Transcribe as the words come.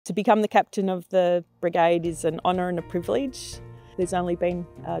To become the captain of the brigade is an honour and a privilege. There's only been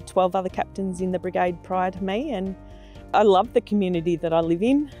 12 other captains in the brigade prior to me, and I love the community that I live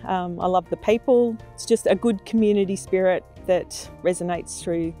in. I love the people. It's just a good community spirit that resonates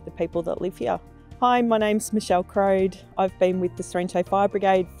through the people that live here. Hi, my name's Michelle Croad. I've been with the Sorrento Fire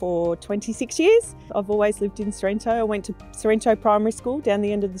Brigade for 26 years. I've always lived in Sorrento. I went to Sorrento Primary School down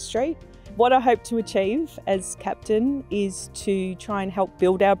the end of the street. What I hope to achieve as captain is to try and help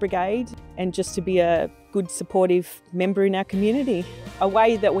build our brigade and just to be a good supportive member in our community. A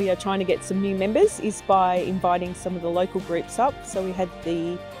way that we are trying to get some new members is by inviting some of the local groups up. So we had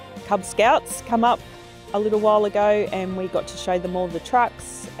the Cub Scouts come up a little while ago and we got to show them all the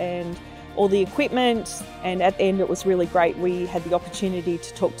trucks and all the equipment, and at the end it was really great. We had the opportunity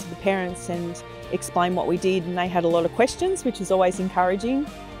to talk to the parents and explain what we did, and they had a lot of questions, which is always encouraging.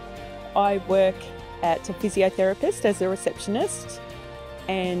 I work at a physiotherapist as a receptionist,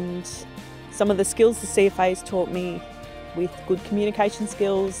 and some of the skills the CFA has taught me with good communication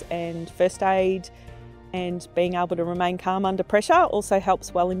skills and first aid and being able to remain calm under pressure also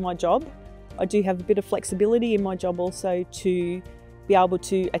helps well in my job. I do have a bit of flexibility in my job also to be able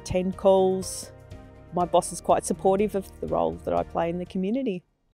to attend calls. My boss is quite supportive of the role that I play in the community.